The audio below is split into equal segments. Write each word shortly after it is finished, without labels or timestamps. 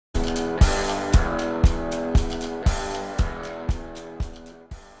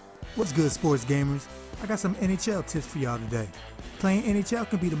What's good, sports gamers? I got some NHL tips for y'all today. Playing NHL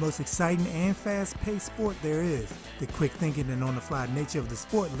can be the most exciting and fast-paced sport there is. The quick thinking and on-the-fly nature of the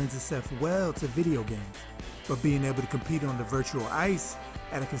sport lends itself well to video games. But being able to compete on the virtual ice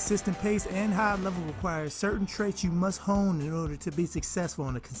at a consistent pace and high level requires certain traits you must hone in order to be successful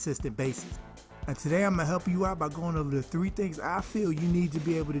on a consistent basis. And today I'm going to help you out by going over the 3 things I feel you need to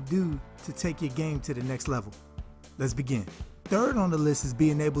be able to do to take your game to the next level. Let's begin. Third on the list is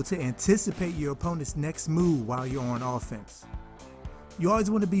being able to anticipate your opponent's next move while you're on offense. You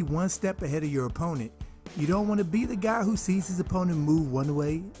always want to be one step ahead of your opponent. You don't want to be the guy who sees his opponent move one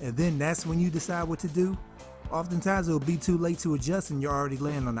way and then that's when you decide what to do. Oftentimes it will be too late to adjust and you're already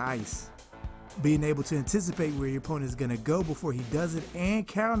laying on the ice. Being able to anticipate where your opponent is going to go before he does it and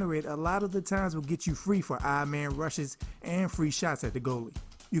counter it a lot of the times will get you free for I-man rushes and free shots at the goalie.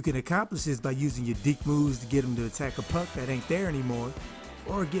 You can accomplish this by using your deke moves to get him to attack a puck that ain't there anymore,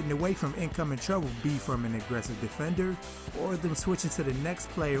 or getting away from incoming trouble, be from an aggressive defender, or them switching to the next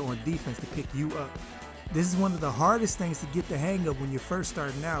player on defense to pick you up. This is one of the hardest things to get the hang of when you're first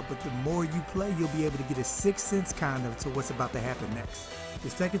starting out, but the more you play, you'll be able to get a sixth sense kind of to what's about to happen next. The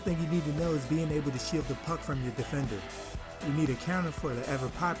second thing you need to know is being able to shield the puck from your defender. You need a counter for the ever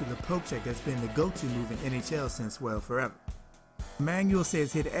popular poke check that's been the go-to move in NHL since, well, forever. The manual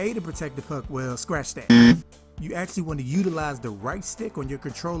says hit A to protect the puck. Well, scratch that. You actually want to utilize the right stick on your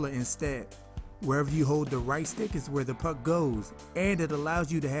controller instead. Wherever you hold the right stick is where the puck goes, and it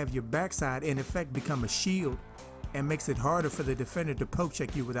allows you to have your backside in effect become a shield and makes it harder for the defender to poke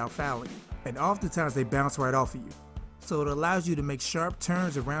check you without fouling you. And oftentimes they bounce right off of you. So it allows you to make sharp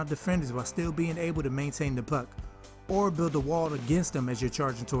turns around defenders while still being able to maintain the puck, or build a wall against them as you're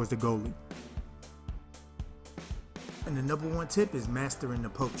charging towards the goalie. And the number 1 tip is mastering the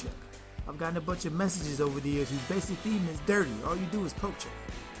poke check. I've gotten a bunch of messages over the years whose basic theme is dirty, all you do is poke check.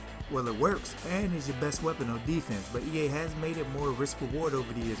 Well, it works and is your best weapon on defense, but EA has made it more risk-reward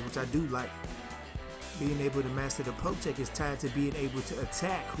over the years, which I do like. Being able to master the poke check is tied to being able to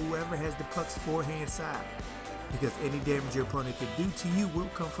attack whoever has the puck's forehand side, because any damage your opponent can do to you will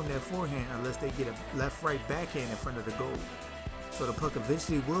come from that forehand unless they get a left-right backhand in front of the goal. So the puck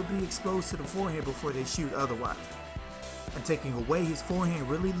eventually will be exposed to the forehand before they shoot otherwise. And taking away his forehand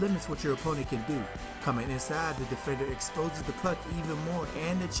really limits what your opponent can do. Coming inside, the defender exposes the puck even more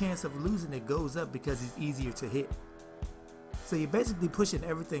and the chance of losing it goes up because he's easier to hit. So you're basically pushing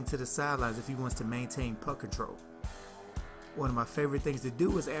everything to the sidelines if he wants to maintain puck control. One of my favorite things to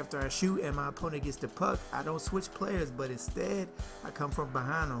do is after I shoot and my opponent gets the puck, I don't switch players, but instead I come from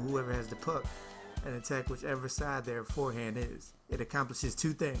behind on whoever has the puck and attack whichever side their forehand is. It accomplishes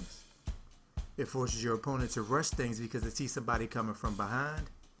 2 things. It forces your opponent to rush things because they see somebody coming from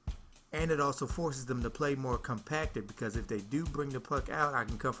behind, and it also forces them to play more compacted because if they do bring the puck out, I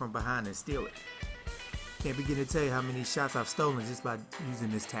can come from behind and steal it. Can't begin to tell you how many shots I've stolen just by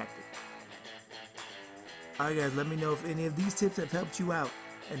using this tactic. Alright guys, let me know if any of these tips have helped you out,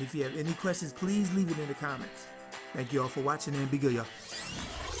 and if you have any questions, please leave it in the comments. Thank you all for watching and be good, y'all.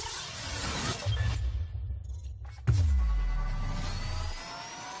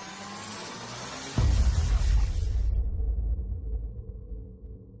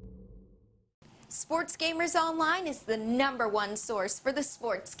 Sports Gamers Online is the #1 source for the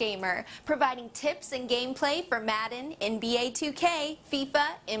sports gamer, providing tips and gameplay for Madden, NBA 2K, FIFA,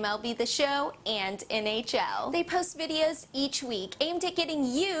 MLB The Show, and NHL. They post videos each week aimed at getting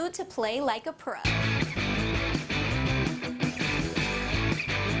you to play like a pro.